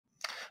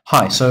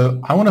Hi, so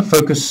I want to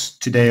focus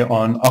today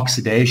on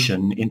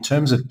oxidation in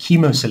terms of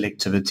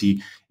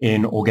chemoselectivity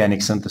in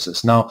organic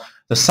synthesis. Now,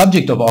 the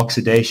subject of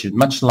oxidation,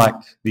 much like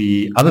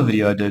the other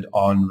video I did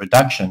on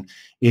reduction,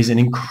 is an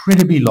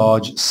incredibly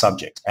large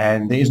subject,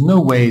 and there is no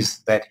ways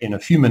that in a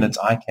few minutes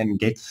I can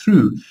get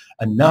through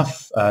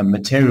enough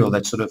material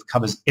that sort of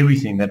covers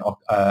everything that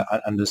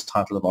under this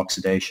title of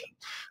oxidation.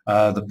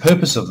 The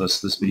purpose of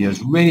this video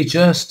is really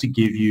just to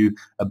give you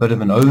a bit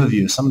of an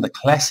overview of some of the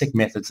classic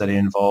methods that are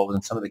involved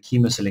and some of the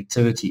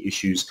chemoselectivity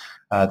issues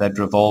that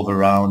revolve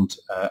around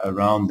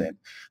them.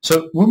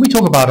 So when we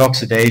talk about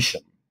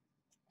oxidation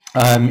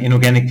in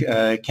organic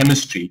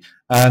chemistry,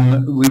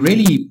 we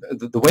really,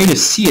 the way to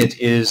see it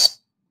is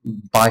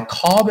by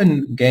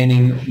carbon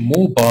gaining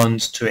more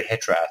bonds to a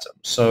heteroatom.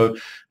 So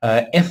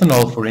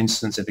ethanol, for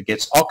instance, if it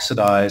gets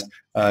oxidized,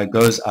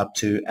 goes up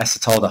to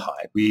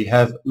acetaldehyde. We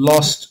have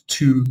lost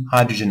 2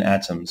 hydrogen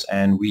atoms,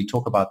 and we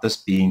talk about this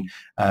being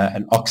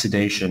an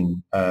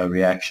oxidation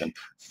reaction.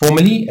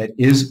 Formally, it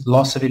is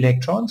loss of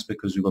electrons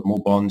because we've got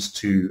more bonds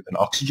to an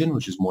oxygen,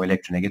 which is more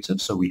electronegative,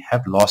 so we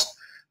have lost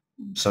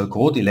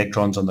so-called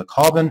electrons on the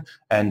carbon,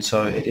 and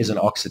so it is an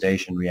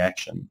oxidation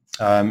reaction.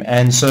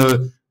 And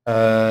so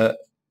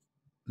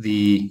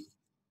the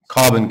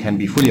carbon can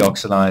be fully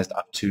oxidized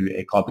up to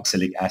a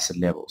carboxylic acid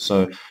level.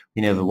 So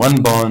we have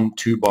 1 bond,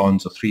 2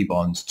 bonds, or 3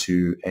 bonds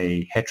to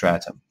a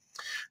heteroatom.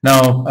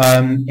 Now,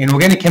 in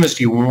organic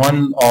chemistry,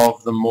 one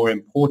of the more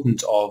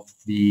important of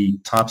the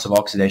types of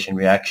oxidation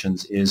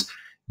reactions is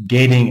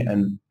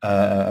getting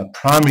a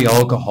primary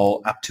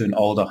alcohol up to an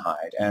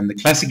aldehyde. And the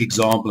classic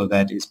example of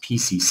that is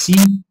PCC,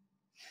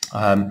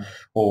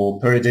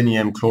 or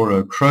pyridinium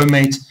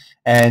chlorochromate.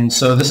 And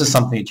so this is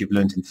something that you've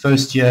learned in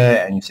first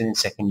year and you've seen in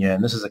second year,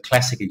 and this is a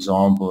classic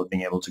example of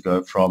being able to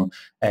go from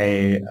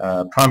a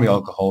primary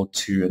alcohol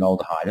to an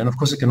aldehyde. And of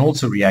course it can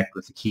also react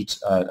with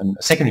a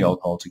secondary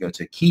alcohol to go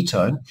to a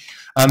ketone.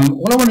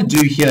 What I want to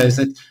do here is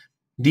that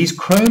these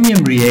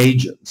chromium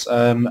reagents,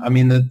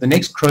 the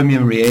next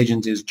chromium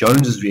reagent is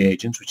Jones's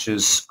reagent, which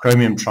is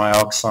chromium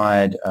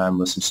trioxide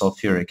with some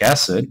sulfuric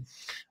acid.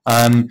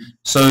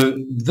 So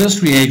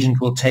this reagent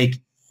will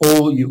take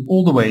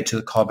all the way to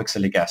the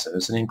carboxylic acid.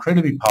 It's an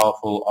incredibly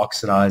powerful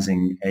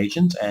oxidizing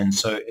agent, and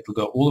so it will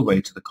go all the way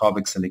to the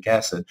carboxylic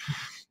acid.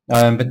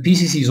 But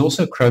PCC is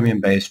also a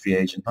chromium-based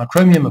reagent. Now,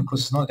 chromium, of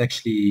course, is not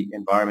actually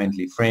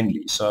environmentally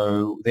friendly,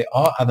 so there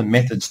are other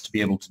methods to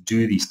be able to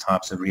do these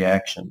types of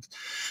reactions.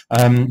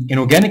 In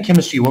organic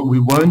chemistry,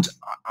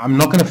 I'm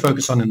not going to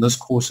focus on in this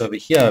course over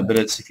here, but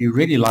if you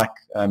really like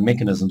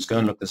mechanisms, go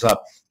and look this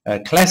up.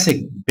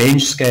 Classic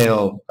bench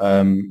scale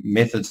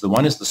methods, the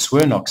one is the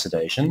Swern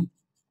oxidation,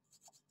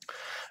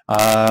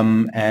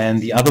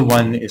 and the other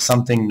one is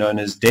something known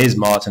as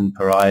Des-Martin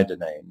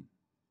pyridinane.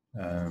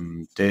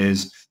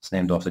 It's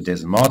named after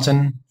Des and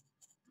Martin,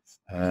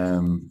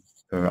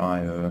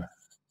 pyridinane.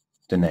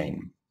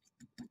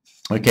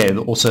 Okay,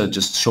 also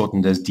just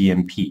shortened as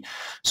DMP.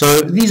 So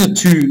these are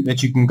 2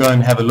 that you can go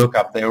and have a look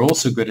up. They're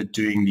also good at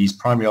doing these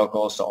primary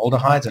alcohols to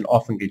aldehydes and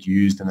often get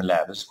used in the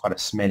lab. It's quite a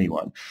smelly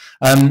one.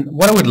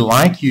 What I would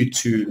like you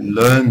to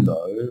learn,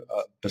 though,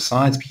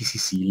 besides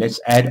PCC, let's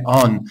add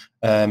on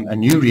a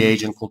new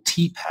reagent called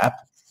TPAP.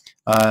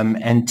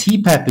 And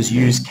TPAP is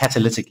used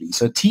catalytically.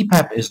 So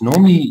TPAP is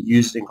normally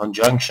used in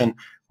conjunction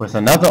with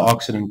another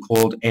oxidant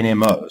called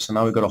NMO. So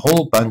now we've got a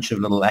whole bunch of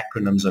little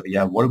acronyms over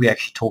here. What are we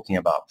actually talking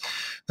about?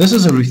 This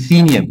is a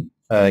ruthenium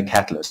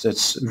catalyst.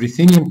 It's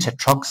ruthenium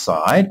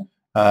tetroxide,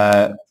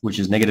 which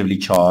is negatively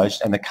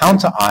charged, and the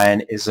counter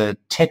ion is a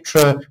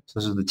tetra, so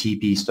this is the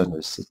TP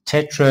standard,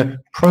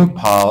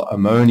 tetrapropyl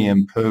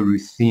ammonium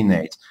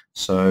perruthenate.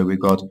 So we've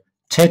got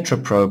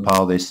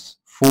tetrapropyl, there's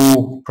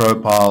 4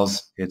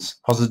 propyls, it's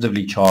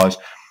positively charged,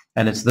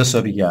 and it's this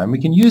over here. And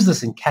we can use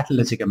this in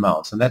catalytic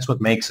amounts, and that's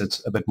what makes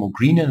it a bit more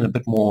greener and a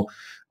bit more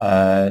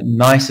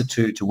nicer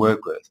to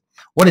work with.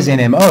 What is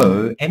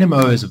NMO?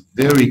 NMO is a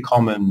very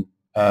common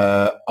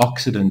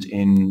oxidant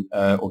in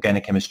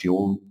organic chemistry,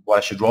 or what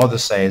I should rather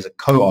say is a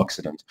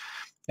co-oxidant.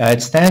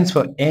 It stands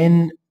for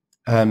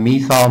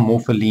N-methyl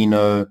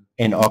morpholino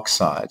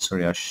N-oxide.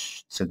 Sorry, I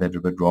said that a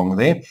bit wrong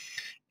there.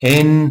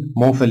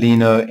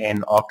 N-morpholino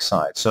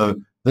N-oxide. So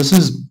this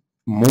is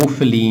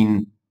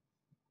morpholine.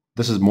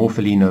 This is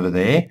morpholine over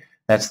there.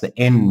 That's the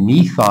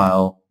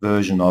N-methyl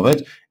version of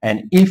it.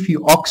 And if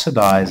you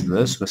oxidize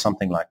this with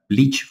something like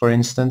bleach, for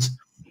instance,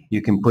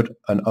 you can put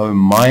an O-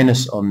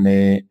 on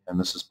there, and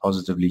this is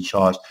positively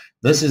charged.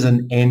 This is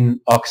an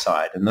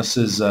N-oxide, and this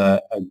is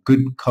a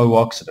good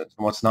co-oxidant.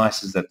 And what's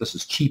nice is that this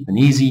is cheap and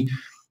easy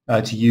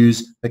to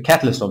use. The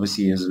catalyst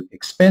obviously is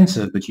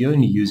expensive, but you're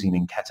only using it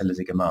in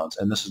catalytic amounts,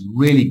 and this is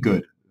really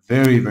good.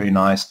 Very, very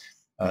nice.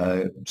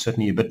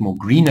 Certainly a bit more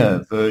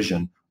greener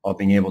version of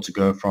being able to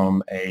go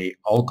from a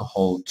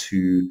alcohol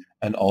to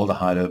an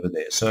aldehyde over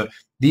there. So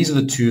these are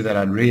the 2 that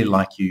I'd really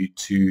like you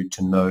to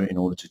know in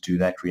order to do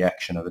that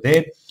reaction over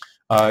there.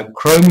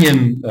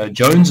 Chromium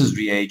Jones's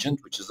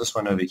reagent, which is this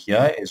one over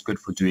here, is good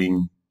for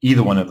doing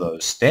either one of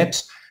those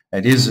steps.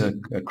 It is a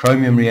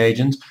chromium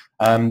reagent.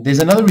 There's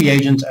another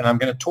reagent, and I'm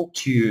going to talk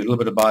to you a little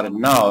bit about it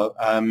now.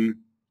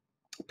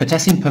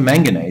 potassium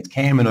permanganate,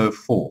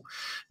 KMnO4.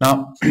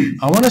 Now,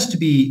 I want us to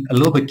be a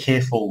little bit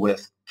careful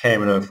with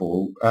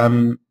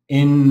KMnO4.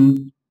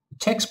 In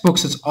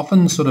textbooks, it's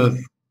often sort of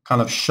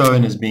kind of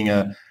shown as being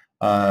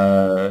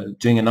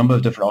doing a number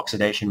of different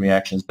oxidation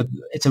reactions, but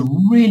it's a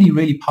really,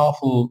 really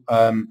powerful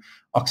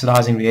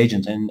oxidizing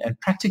reagent, and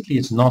practically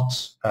it's not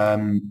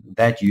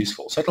that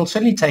useful. So it'll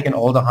certainly take an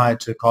aldehyde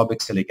to a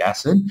carboxylic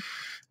acid,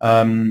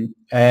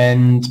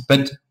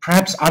 but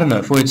perhaps, I don't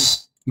know, for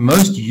its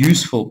most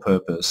useful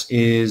purpose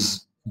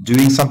is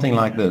doing something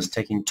like this,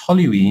 taking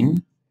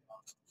toluene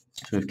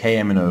with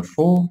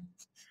KMnO4,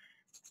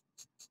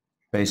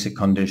 basic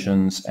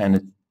conditions, and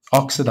it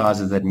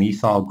oxidizes that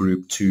methyl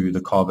group to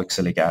the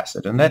carboxylic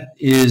acid. And that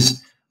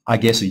is, I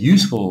guess, a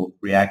useful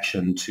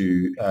reaction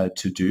to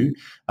do.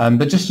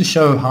 But just to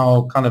show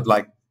how kind of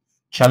like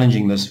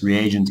challenging this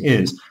reagent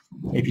is,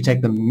 if you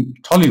take the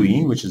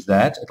toluene, which is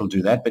that, it'll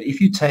do that. But if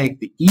you take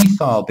the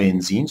ethyl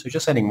benzene, so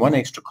just adding one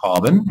extra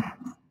carbon,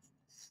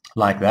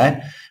 like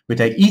that, we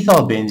take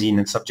ethyl benzene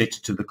and subject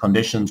it to the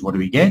conditions, what do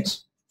we get?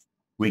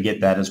 We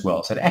get that as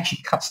well. So it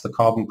actually cuts the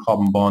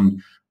carbon-carbon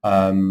bond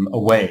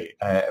away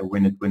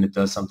when it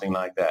does something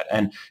like that.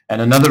 And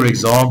another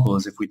example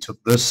is if we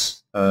took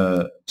this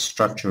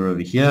structure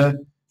over here,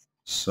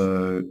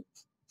 so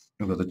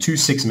we've got the two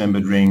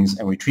 6-membered rings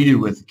and we treat it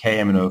with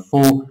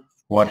KMnO4,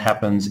 what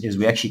happens is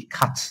we actually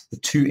cut the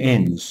two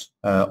ends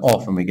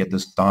off and we get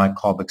this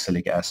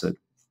dicarboxylic acid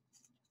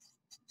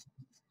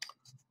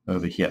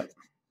over here.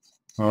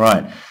 All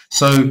right,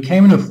 so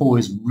KMnO4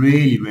 is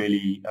really,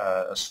 really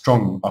a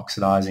strong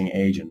oxidizing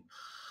agent.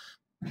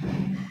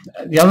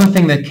 The other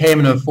thing that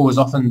KMnO4 is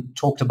often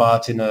talked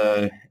about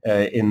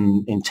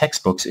in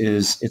textbooks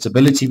is its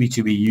ability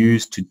to be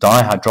used to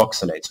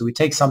dihydroxylate. So we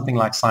take something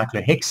like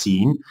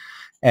cyclohexene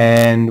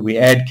and we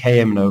add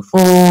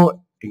KMnO4,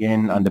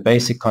 again under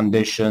basic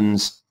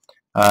conditions,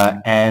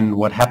 and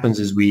what happens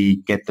is we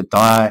get the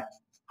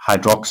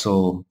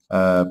dihydroxyl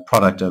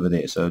product over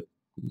there. So,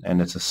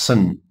 and it's a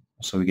syn,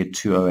 so we get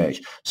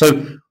 2OH.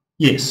 So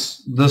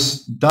yes,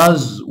 this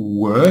does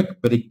work,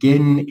 but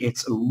again,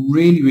 it's a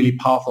really, really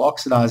powerful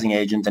oxidizing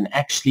agent, and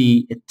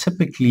actually it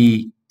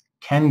typically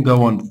can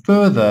go on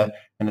further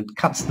and it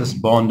cuts this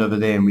bond over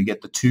there and we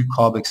get the two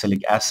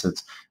carboxylic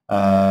acids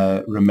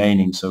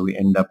remaining. So we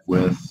end up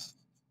with,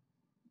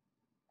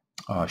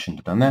 oh, I shouldn't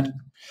have done that.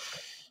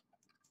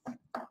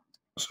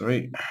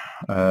 Sorry.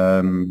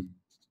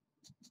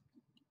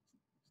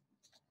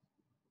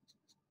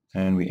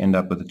 And we end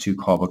up with the two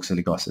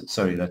carboxylic acids.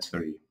 Sorry, that's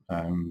very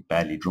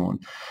badly drawn.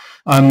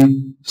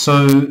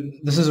 So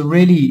this is a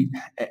really,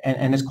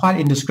 and it's quite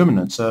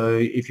indiscriminate. So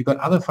if you've got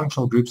other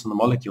functional groups in the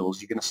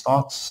molecules, you're going to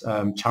start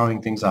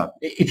chowing things up.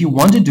 If you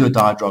want to do a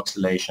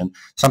dihydroxylation,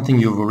 something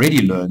you've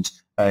already learned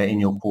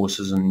in your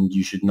courses, and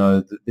you should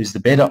know that is the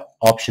better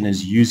option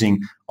is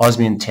using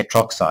osmium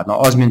tetroxide. Now,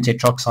 osmium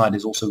tetroxide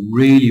is also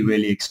really,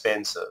 really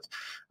expensive,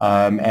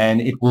 and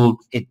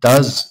it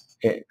does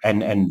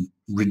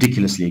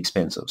ridiculously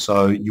expensive.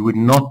 So you would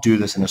not do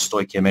this in a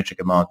stoichiometric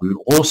amount. We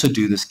would also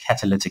do this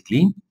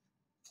catalytically.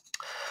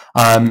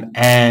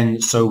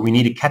 And so we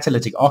need a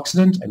catalytic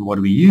oxidant, and what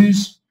do we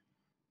use?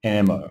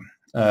 NMO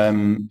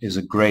is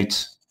a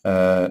great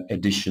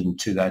addition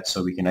to that,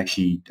 so we can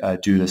actually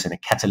do this in a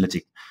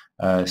catalytic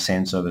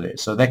sense over there.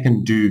 So that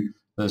can do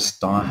this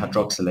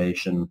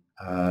dihydroxylation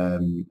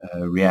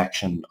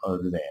reaction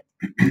over there.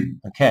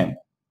 Okay.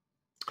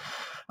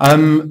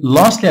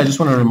 Lastly, I just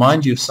want to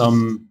remind you of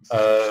some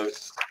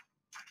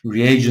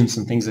reagents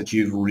and things that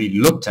you've already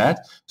looked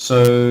at.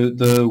 So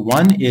the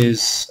one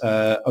is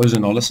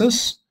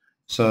ozonolysis.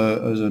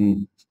 So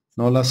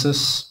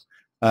ozonolysis,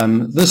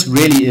 this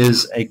really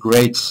is a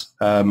great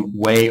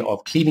way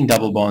of cleaving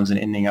double bonds and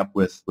ending up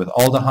with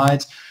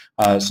aldehydes.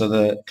 So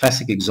the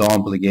classic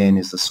example again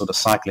is the sort of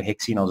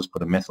cyclohexene. I'll just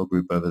put a methyl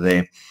group over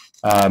there.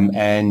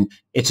 And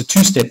it's a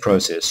two-step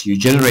process. You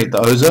generate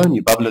the ozone,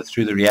 you bubble it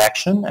through the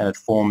reaction, and it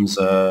forms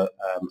an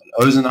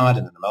ozonide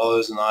and then a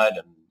malozonide,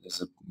 and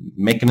there's a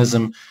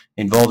mechanism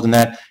involved in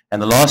that.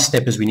 And the last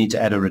step is we need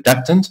to add a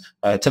reductant.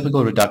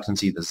 Typical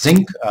reductants, either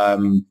zinc.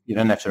 You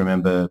don't have to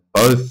remember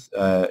both.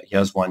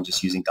 Here's one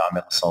just using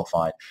dimethyl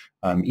sulfide.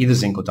 Either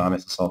zinc or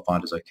dimethyl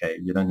sulfide is okay.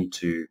 You don't need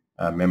to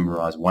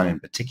memorize one in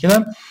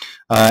particular.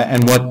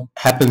 And what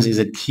happens is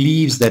it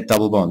cleaves that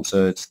double bond.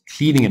 So it's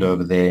cleaving it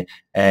over there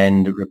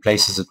and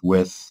replaces it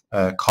with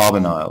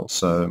carbonyl.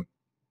 So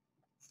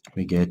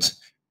we get,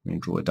 let me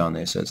draw it down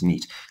there so it's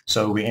neat.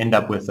 So we end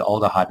up with the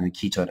aldehyde and the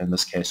ketone in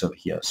this case over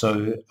here.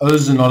 So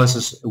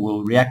ozonolysis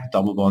will react with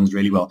double bonds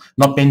really well.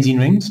 Not benzene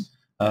rings.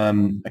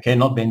 Okay,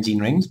 not benzene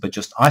rings, but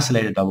just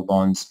isolated double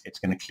bonds. It's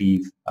going to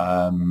cleave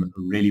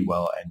really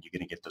well, and you're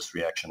going to get this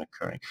reaction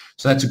occurring.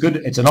 So that's a good,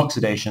 it's an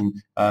oxidation,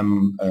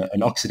 an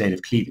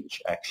oxidative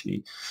cleavage,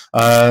 actually.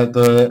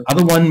 The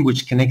other one,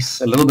 which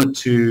connects a little bit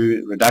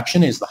to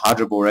reduction, is the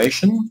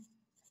hydroboration,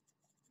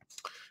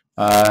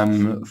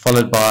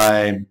 followed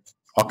by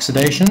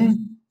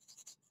oxidation.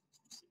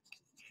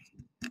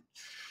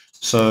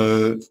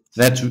 So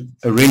that's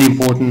a really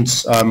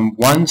important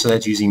one. So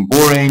that's using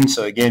borane.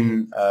 So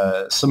again,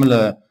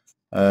 similar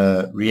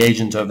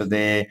reagent over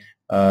there,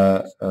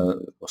 or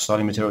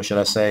starting material, should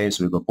I say.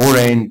 So we've got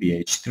borane,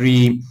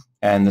 BH3,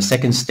 and the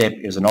second step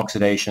is an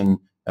oxidation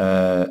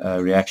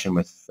reaction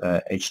with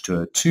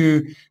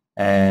H2O2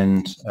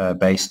 and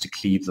base to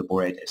cleave the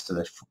borate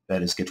ester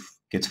that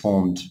gets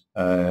formed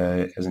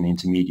as an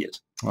intermediate.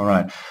 All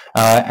right,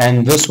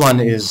 and this one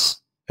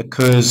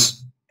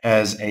occurs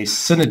as a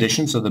syn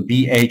addition, so the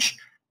BH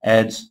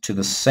adds to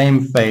the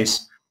same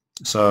face.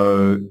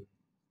 So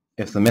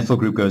if the methyl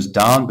group goes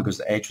down because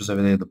the H was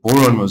over there, the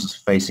boron was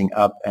facing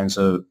up, and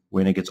so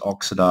when it gets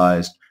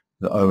oxidized,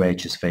 the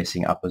OH is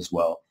facing up as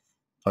well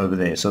over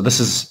there. So this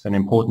is an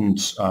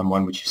important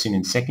one which you've seen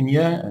in second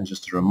year, and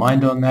just a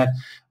reminder on that.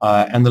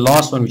 And the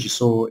last one which you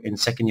saw in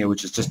second year,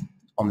 which is just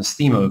on this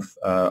theme of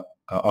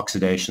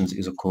oxidations,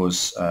 is of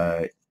course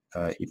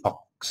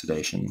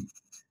epoxidation.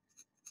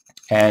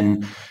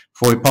 And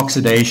for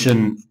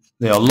epoxidation,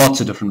 there are lots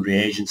of different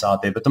reagents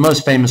out there, but the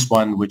most famous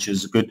one, which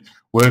is a good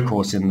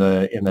workhorse in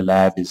the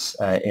lab, is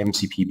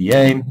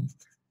MCPBA,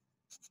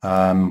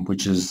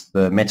 which is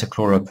the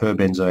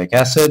metachloroperbenzoic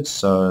acid.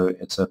 So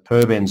it's a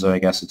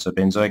perbenzoic acid. So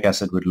benzoic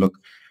acid would look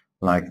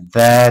like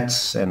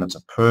that, and it's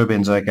a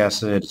perbenzoic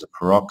acid, it's a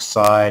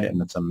peroxide,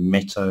 and it's a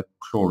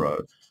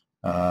metachloro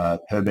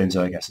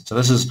perbenzoic acid. So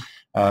this is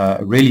a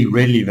really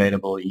readily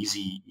available,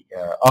 easy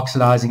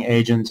oxidizing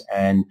agent,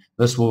 and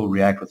this will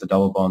react with the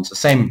double bonds. The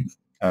same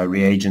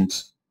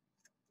reagent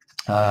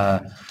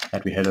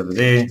that we had over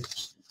there,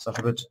 stuff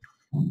a bit.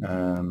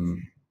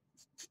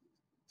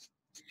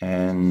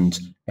 And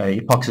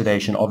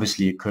epoxidation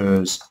obviously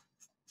occurs,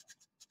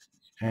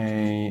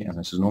 and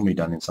this is normally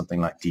done in something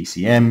like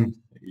DCM.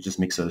 You just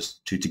mix those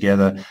two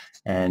together,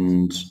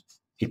 and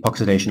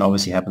epoxidation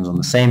obviously happens on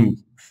the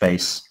same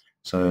face.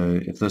 So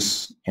if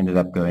this ended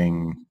up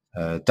going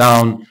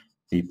down,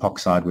 the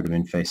epoxide would have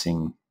been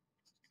facing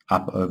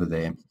up over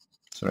there.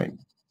 Sorry,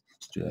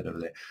 let's do that over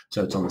there.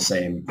 So it's on the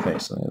same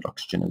face, so the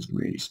oxygen is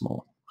really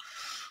small.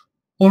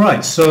 All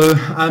right, so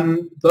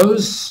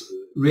those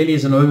really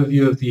is an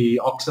overview of the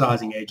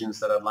oxidizing agents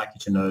that I'd like you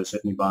to know,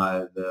 certainly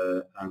by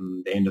the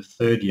end of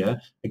third year.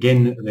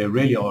 Again, there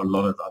really are a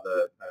lot of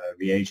other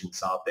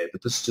reagents out there,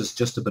 but this is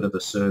just a bit of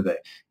a survey.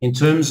 In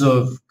terms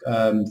of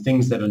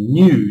things that are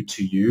new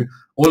to you,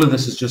 all of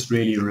this is just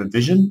really a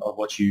revision of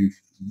what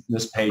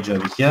this page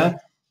over here.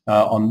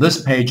 On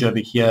this page over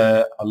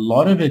here, a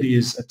lot of it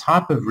is a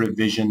type of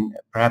revision.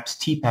 Perhaps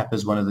TPAP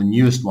is one of the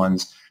newest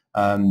ones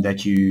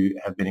that you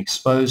have been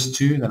exposed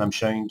to, that I'm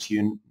showing to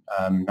you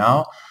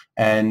now.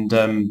 And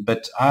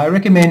but I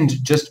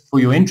recommend, just for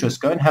your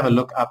interest, go and have a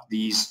look up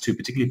these two,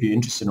 particularly if you're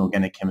interested in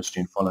organic chemistry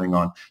and following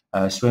on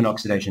Swern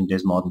oxidation,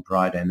 desmod, and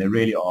Parida, and they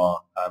really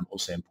are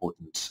also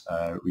important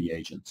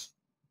reagents.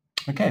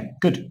 Okay,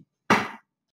 good.